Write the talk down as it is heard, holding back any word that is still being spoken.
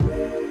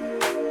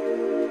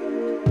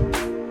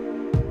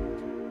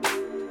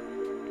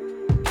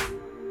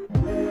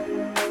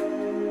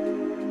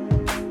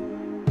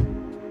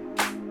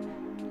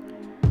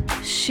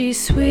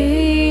She's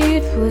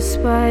sweet with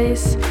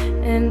spice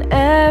and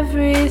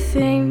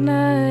everything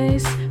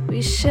nice.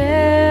 We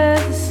share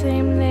the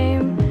same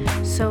name,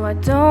 so I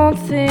don't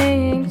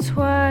think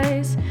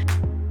twice.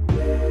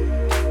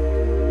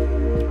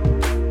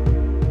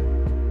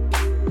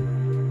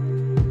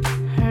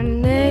 Her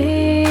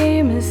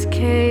name is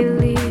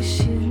Kaylee,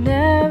 she's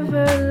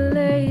never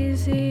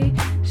lazy.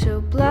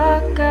 She'll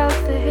block out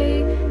the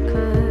hate,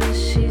 'cause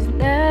she's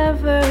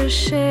never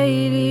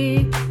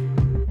shady.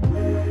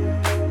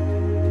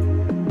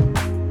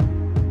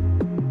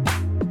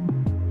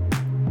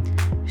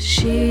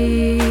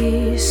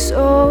 She's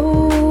so